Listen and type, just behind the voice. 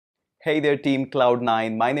Hey there team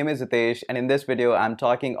Cloud9, my name is Hitesh and in this video I'm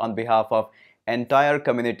talking on behalf of entire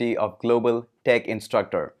community of global tech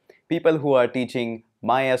instructor. People who are teaching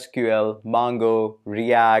MySQL, Mongo,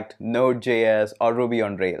 React, Node.js or Ruby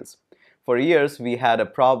on Rails. For years we had a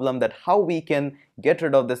problem that how we can get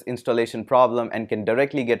rid of this installation problem and can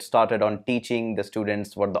directly get started on teaching the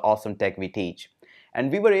students what the awesome tech we teach. And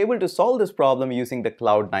we were able to solve this problem using the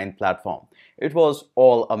Cloud9 platform. It was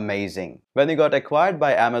all amazing. When we got acquired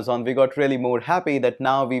by Amazon, we got really more happy that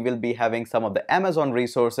now we will be having some of the Amazon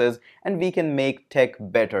resources and we can make tech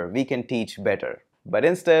better, we can teach better. But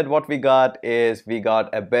instead what we got is we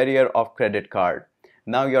got a barrier of credit card.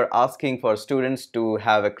 Now you're asking for students to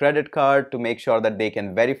have a credit card to make sure that they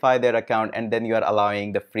can verify their account and then you're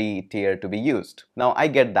allowing the free tier to be used. Now I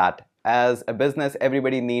get that. As a business,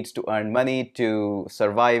 everybody needs to earn money to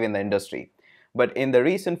survive in the industry. But in the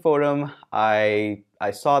recent forum, I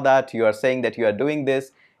saw that you are saying that you are doing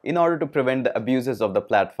this in order to prevent the abuses of the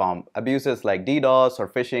platform, abuses like DDoS or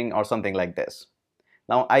phishing or something like this.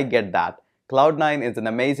 Now I get that. Cloud9 is an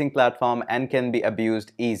amazing platform and can be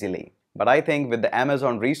abused easily. But I think with the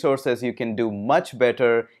Amazon resources, you can do much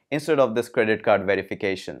better instead of this credit card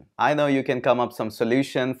verification. I know you can come up some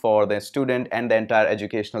solution for the student and the entire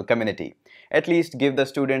educational community. At least give the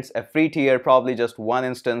students a free tier, probably just one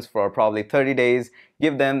instance for probably 30 days.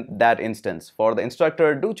 Give them that instance. For the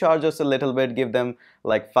instructor, do charge us a little bit. Give them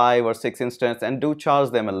like 5 or 6 instances and do charge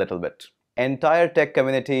them a little bit. Entire tech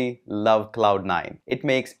community love Cloud9. It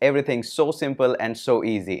makes everything so simple and so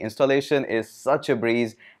easy. Installation is such a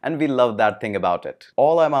breeze and we love that thing about it.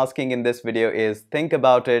 All I'm asking in this video is think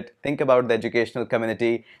about it, think about the educational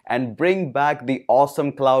community and bring back the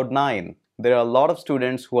awesome Cloud9. There are a lot of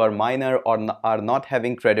students who are minor or are not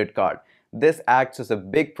having credit card. This acts as a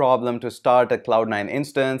big problem to start a Cloud9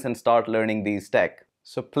 instance and start learning these tech.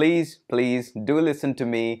 So please do listen to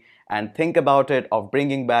me and think about it of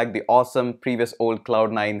bringing back the awesome previous old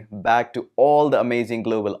Cloud9 back to all the amazing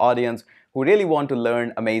global audience who really want to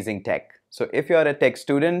learn amazing tech. So if you are a tech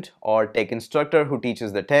student or tech instructor who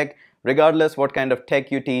teaches the tech, regardless what kind of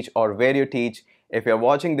tech you teach or where you teach, if you're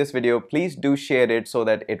watching this video, please do share it so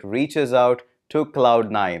that it reaches out to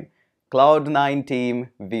Cloud9. Cloud9 team,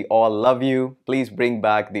 we all love you. Please bring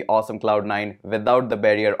back the awesome Cloud9 without the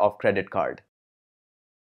barrier of credit card.